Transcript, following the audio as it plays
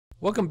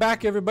Welcome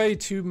back everybody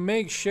to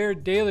Make Share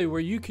Daily, where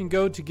you can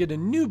go to get a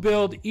new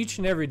build each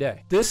and every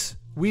day. This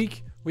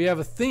week we have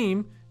a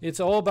theme.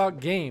 It's all about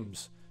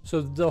games.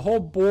 So the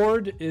whole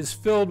board is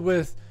filled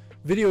with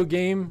video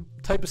game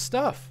type of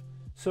stuff.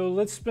 So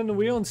let's spin the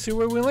wheel and see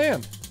where we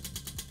land.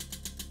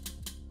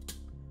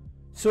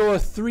 So a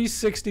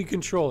 360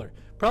 controller,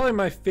 probably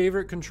my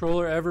favorite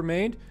controller ever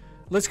made.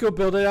 Let's go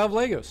build it out of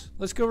Legos.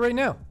 Let's go right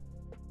now.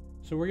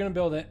 So we're gonna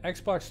build an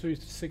Xbox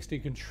 360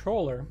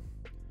 controller,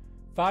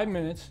 5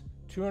 minutes,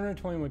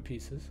 221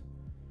 pieces.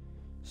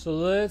 So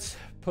let's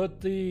put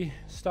the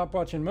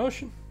stopwatch in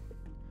motion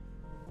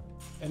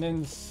and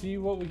then see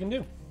what we can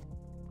do.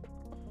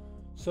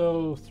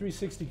 So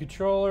 360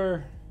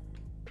 controller,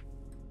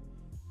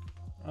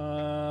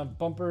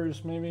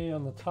 bumpers maybe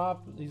on the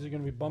top. These are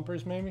going to be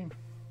bumpers maybe.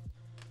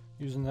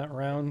 Using that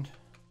round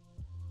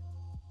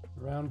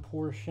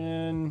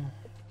portion.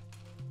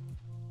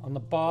 On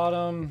the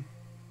bottom,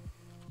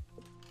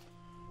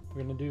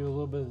 we're going to do a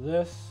little bit of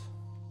this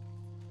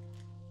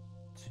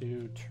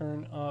to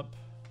turn up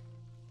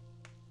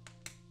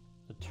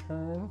the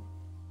turn.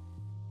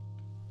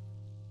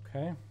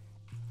 Okay.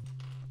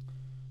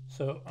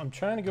 So I'm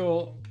trying to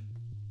go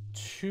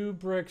 2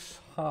 bricks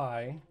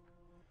high.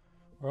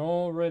 We're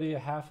already a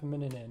half a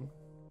minute in.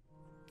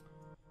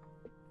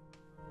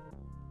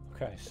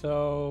 Okay,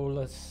 so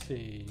let's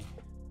see.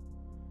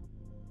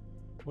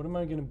 What am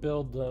I going to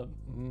build the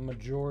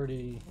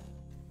majority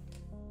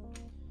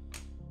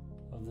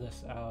of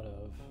this out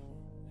of?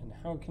 And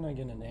how can I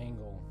get an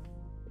angle?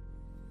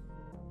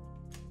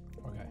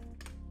 Okay.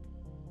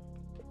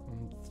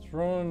 I'm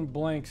throwing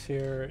blanks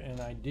here and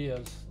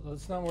ideas.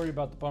 Let's not worry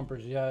about the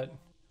bumpers yet.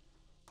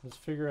 Let's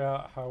figure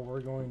out how we're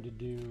going to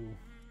do.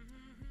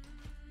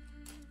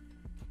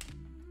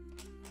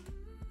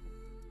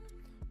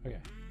 Okay.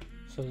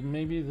 So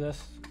maybe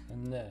this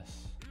and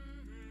this.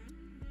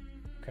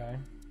 Okay.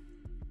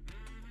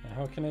 Now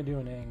how can I do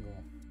an angle?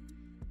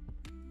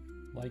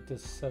 Like to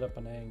set up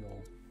an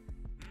angle.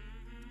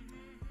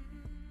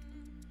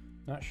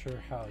 Not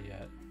sure how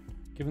yet.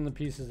 Given the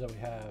pieces that we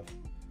have,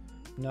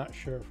 not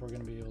sure if we're going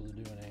to be able to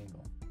do an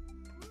angle.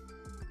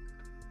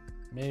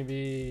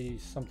 Maybe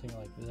something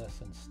like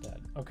this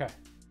instead. Okay.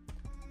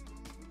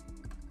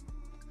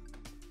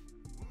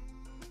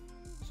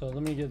 So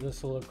let me get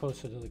this a little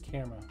closer to the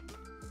camera.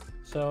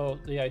 So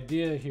the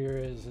idea here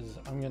is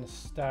I'm going to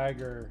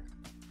stagger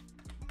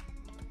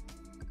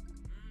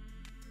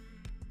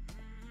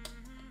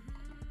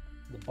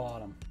the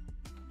bottom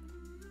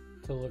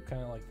to look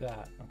kind of like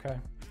that. Okay.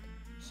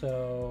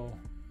 So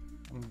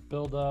I'm gonna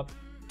build up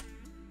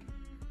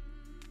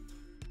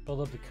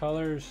the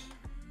colors.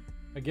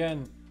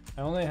 Again,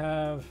 I only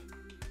have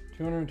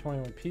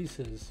 221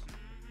 pieces,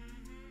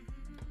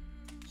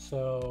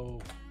 so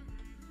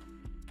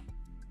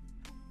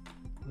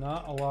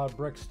not a lot of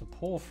bricks to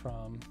pull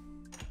from.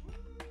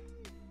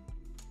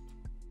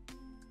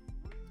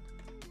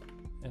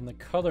 And the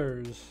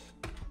colors,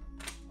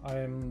 I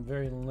am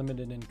very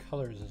limited in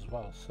colors as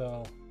well,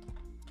 so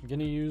I'm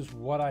gonna use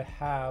what I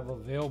have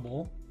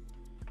available.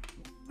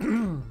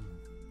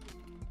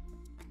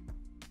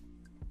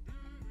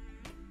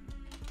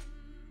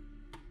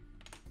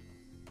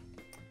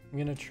 I'm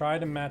gonna try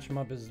to match them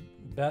up as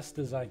best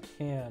as I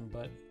can,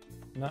 but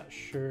I'm not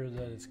sure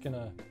that it's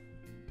gonna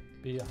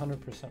be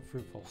 100%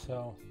 fruitful.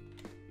 So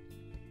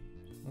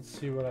let's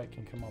see what I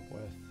can come up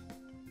with.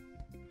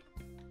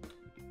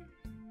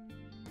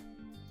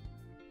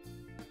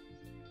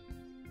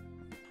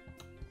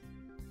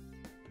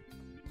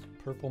 Some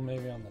purple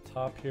maybe on the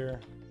top here.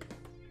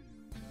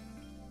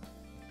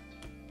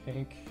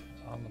 Pink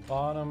on the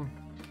bottom.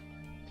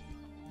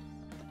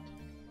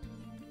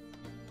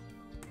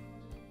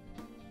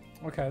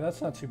 Okay,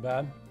 that's not too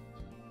bad.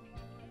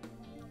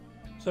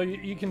 So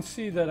you can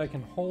see that I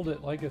can hold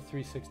it like a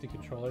 360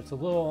 controller. It's a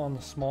little on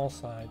the small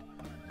side.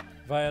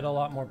 If I had a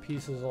lot more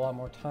pieces, a lot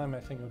more time, I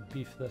think I would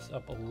beef this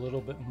up a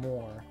little bit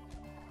more.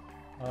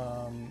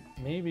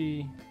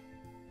 Maybe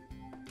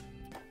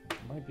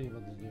I might be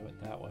able to do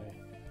it that way.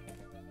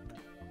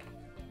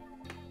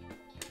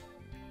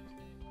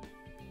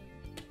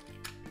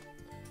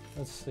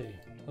 Let's see.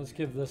 Let's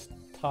give this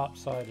top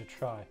side a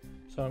try.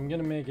 So I'm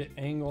gonna make it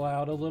angle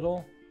out a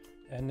little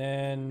and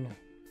then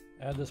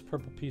add this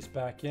purple piece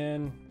back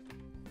in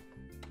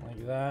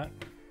like that,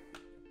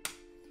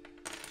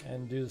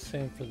 and do the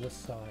same for this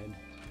side.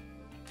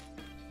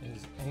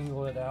 Is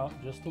angle it out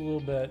just a little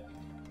bit,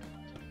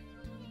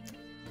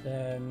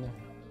 then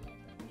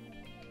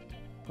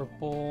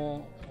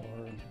purple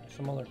or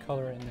some other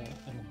color in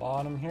the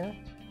bottom here,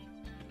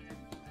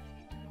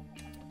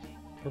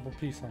 purple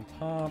piece on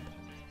top,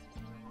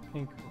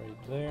 pink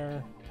right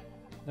there.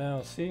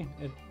 Now see,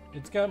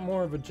 it's got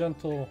more of a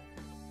gentle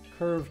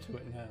curve to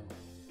it now.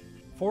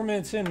 4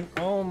 minutes in,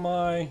 oh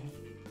my.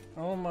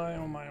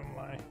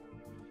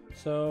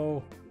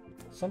 So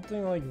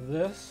something like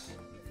this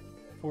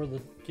for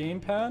the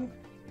gamepad.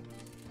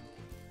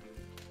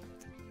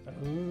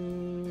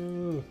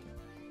 Ooh.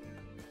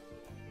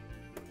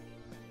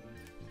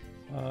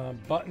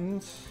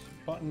 Buttons.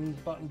 I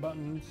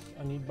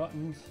need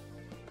buttons.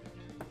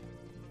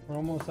 We're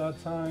almost out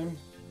of time.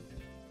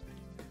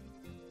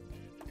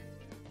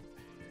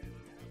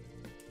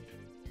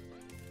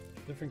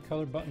 Different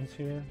color buttons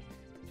here.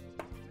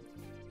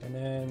 And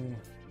then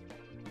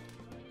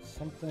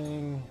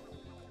something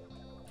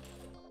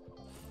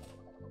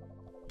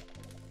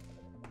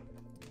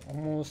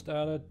almost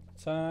out of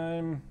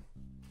time.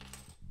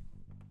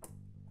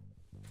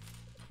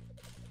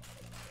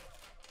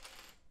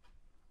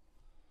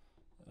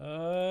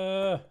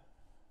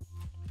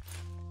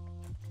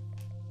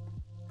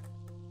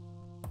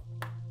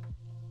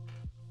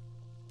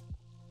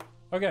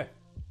 Okay.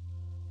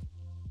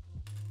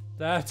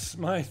 That's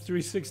my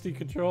 360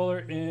 controller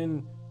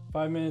in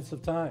 5 minutes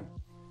of time.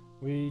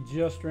 We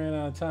just ran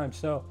out of time.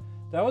 So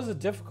that was a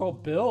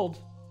difficult build.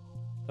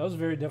 That was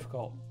very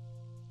difficult.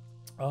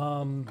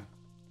 I'm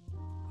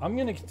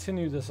going to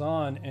continue this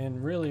on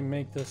and really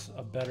make this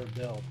a better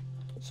build.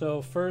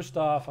 So first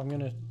off, I'm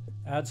going to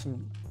add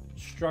some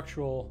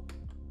structuralness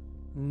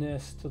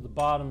to the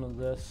bottom of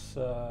this,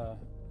 to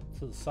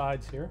the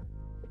sides here.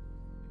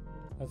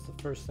 That's the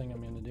first thing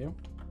I'm going to do.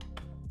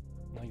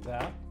 Like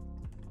that.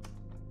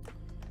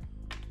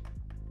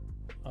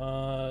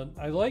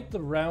 I like the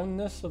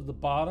roundness of the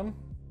bottom.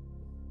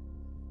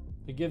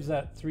 It gives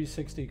that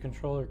 360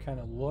 controller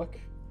kind of look.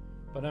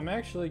 But I'm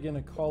actually going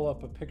to call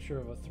up a picture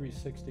of a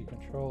 360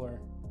 controller.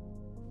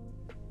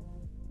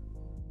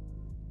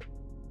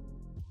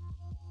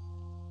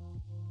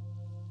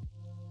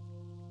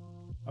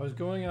 I was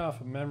going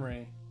off of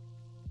memory.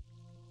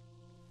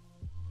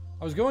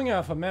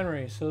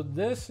 So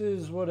this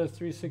is what a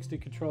 360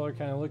 controller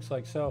kind of looks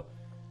like. So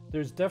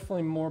there's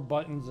definitely more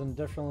buttons and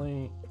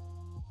definitely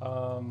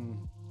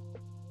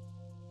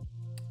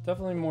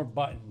more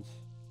buttons.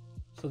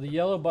 So the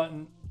yellow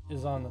button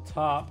is on the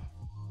top.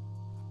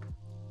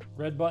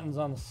 Red button's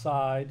on the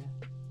side.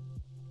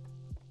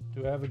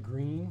 Do I have a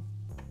green?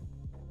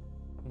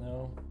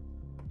 No.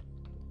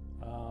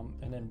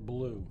 And then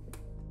blue.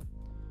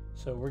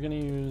 So we're going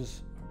to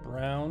use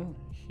brown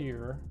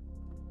here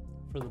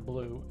for the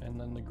blue, and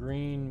then the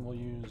green we'll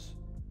use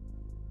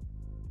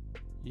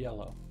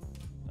yellow.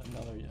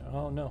 Another yellow.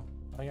 Oh no,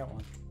 I got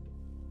one.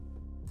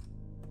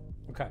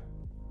 Okay.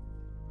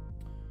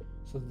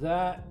 So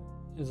that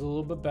is a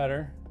little bit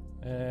better,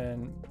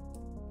 and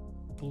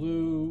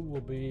blue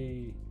will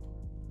be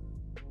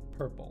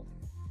purple.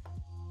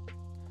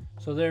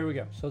 So there we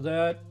go. So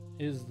that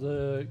is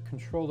the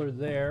controller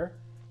there,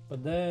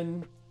 but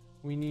then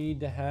we need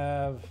to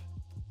have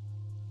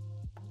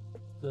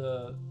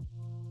the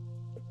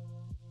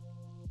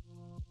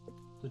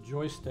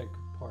joystick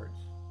parts.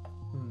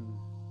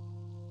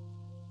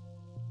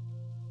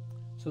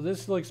 So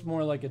this looks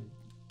more like a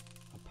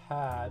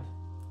pad,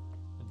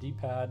 a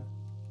D-pad.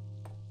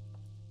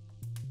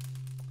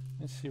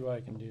 Let's see what I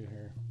can do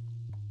here.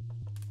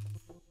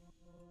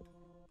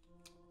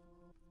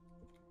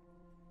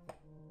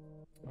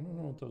 I don't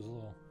know what those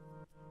little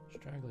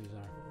stragglies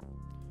are.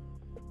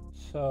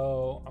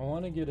 So I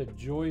want to get a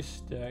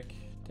joystick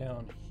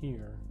down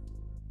here.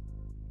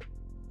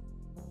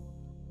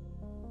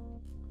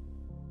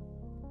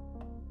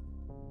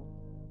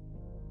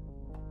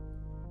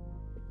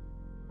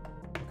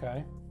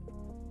 Okay.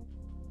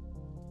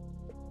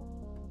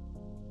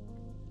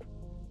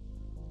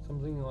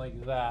 Something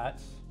like that.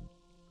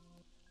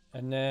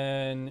 And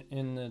then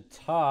in the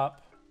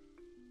top,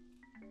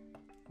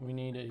 we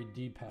need a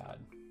D-pad,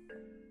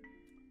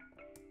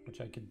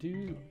 which I could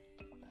do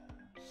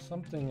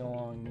something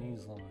along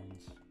these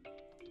lines.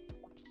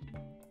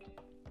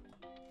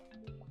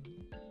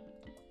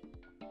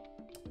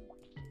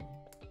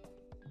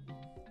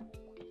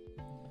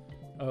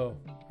 Oh,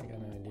 I got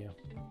an idea.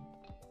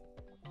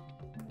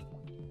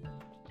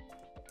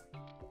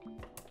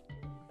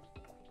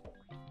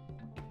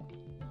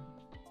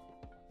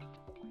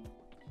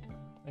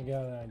 I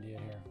got an idea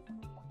here.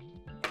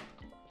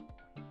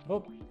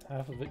 Oh,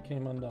 half of it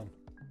came undone.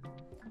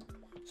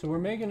 So we're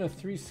making a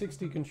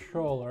 360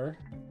 controller.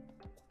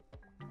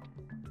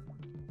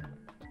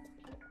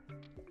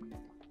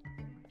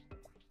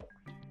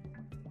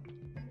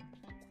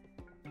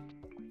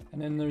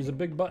 And then there's a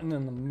big button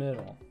in the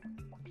middle.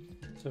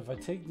 So if I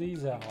take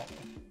these out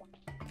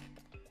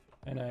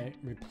and I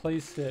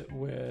replace it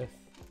with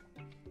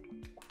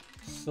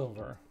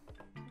silver.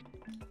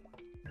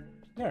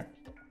 There.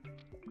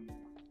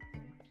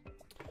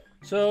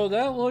 So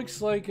that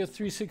looks like a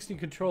 360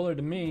 controller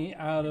to me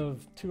out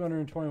of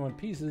 221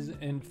 pieces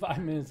in 5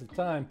 minutes of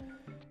time.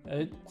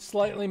 It's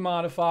slightly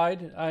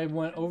modified. I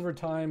went over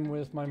time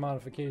with my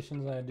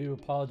modifications, and I do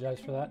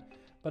apologize for that.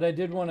 But I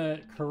did want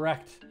to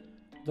correct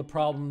the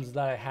problems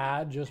that I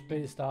had just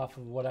based off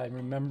of what I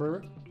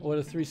remember what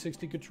a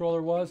 360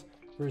 controller was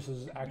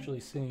versus actually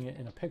seeing it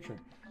in a picture.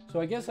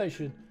 So I guess I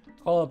should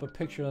call up a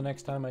picture the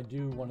next time I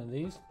do one of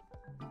these.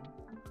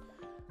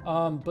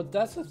 But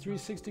that's a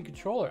 360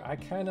 controller. I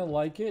kind of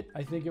like it.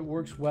 I think it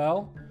works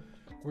well.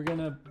 We're going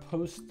to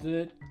post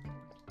it.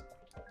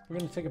 We're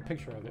going to take a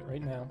picture of it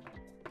right now.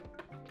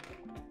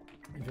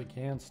 If it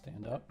can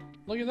stand up.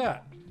 Look at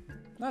that.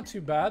 Not too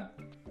bad.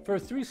 For a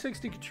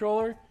 360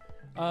 controller,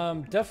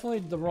 Definitely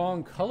the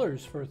wrong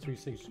colors for a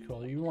 360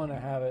 controller. You want to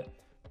have it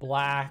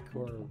black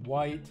or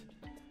white,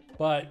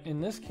 but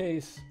in this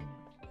case,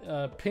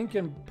 pink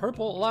and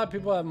purple. A lot of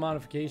people have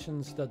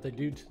modifications that they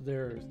do to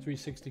their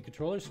 360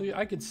 controller, so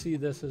I could see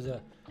this as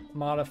a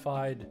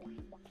modified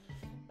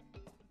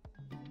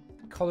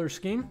color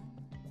scheme.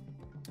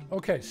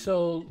 Okay,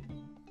 so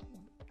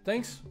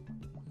thanks,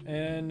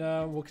 and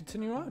we'll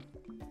continue on.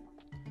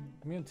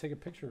 I'm gonna take a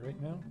picture right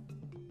now.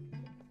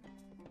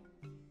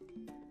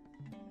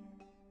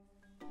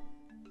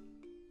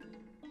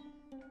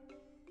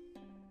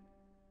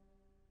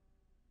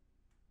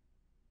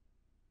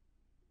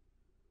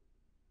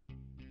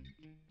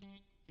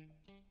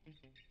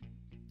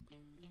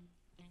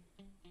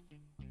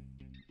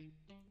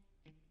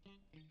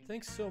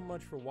 Thanks so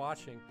much for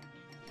watching.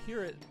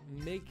 Here at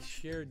Make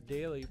Share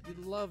Daily,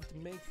 we love to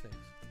make things,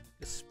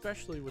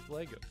 especially with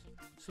Legos.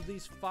 So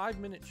these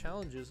 5-minute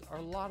challenges are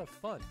a lot of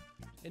fun.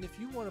 And if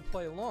you want to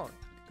play along,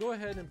 go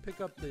ahead and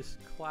pick up this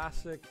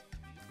classic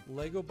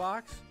Lego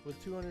box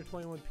with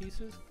 221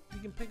 pieces.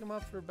 You can pick them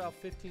up for about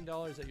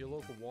 $15 at your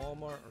local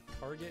Walmart or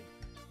Target,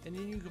 and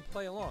then you can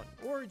play along.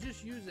 Or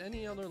just use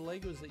any other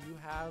Legos that you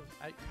have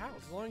at your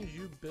house. As long as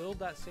you build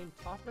that same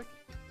topic,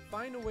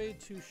 find a way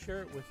to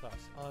share it with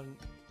us on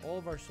all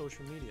of our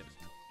social medias.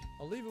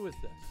 I'll leave it with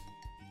this.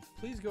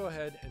 Please go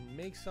ahead and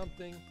make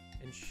something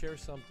and share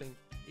something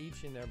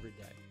each and every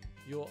day.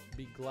 You'll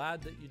be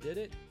glad that you did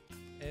it,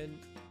 and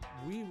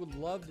we would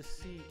love to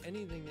see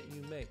anything that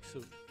you make.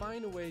 So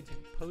find a way to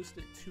post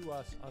it to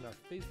us on our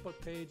Facebook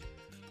page,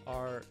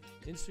 our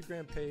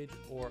Instagram page,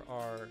 or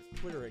our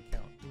Twitter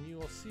account. And you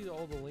will see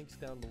all the links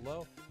down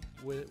below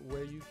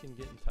where you can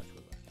get in touch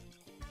with us.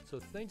 So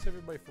thanks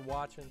everybody for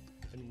watching,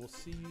 and we'll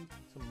see you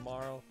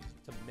tomorrow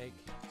to make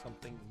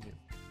something new.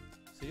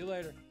 See you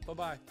later.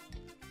 Bye-bye.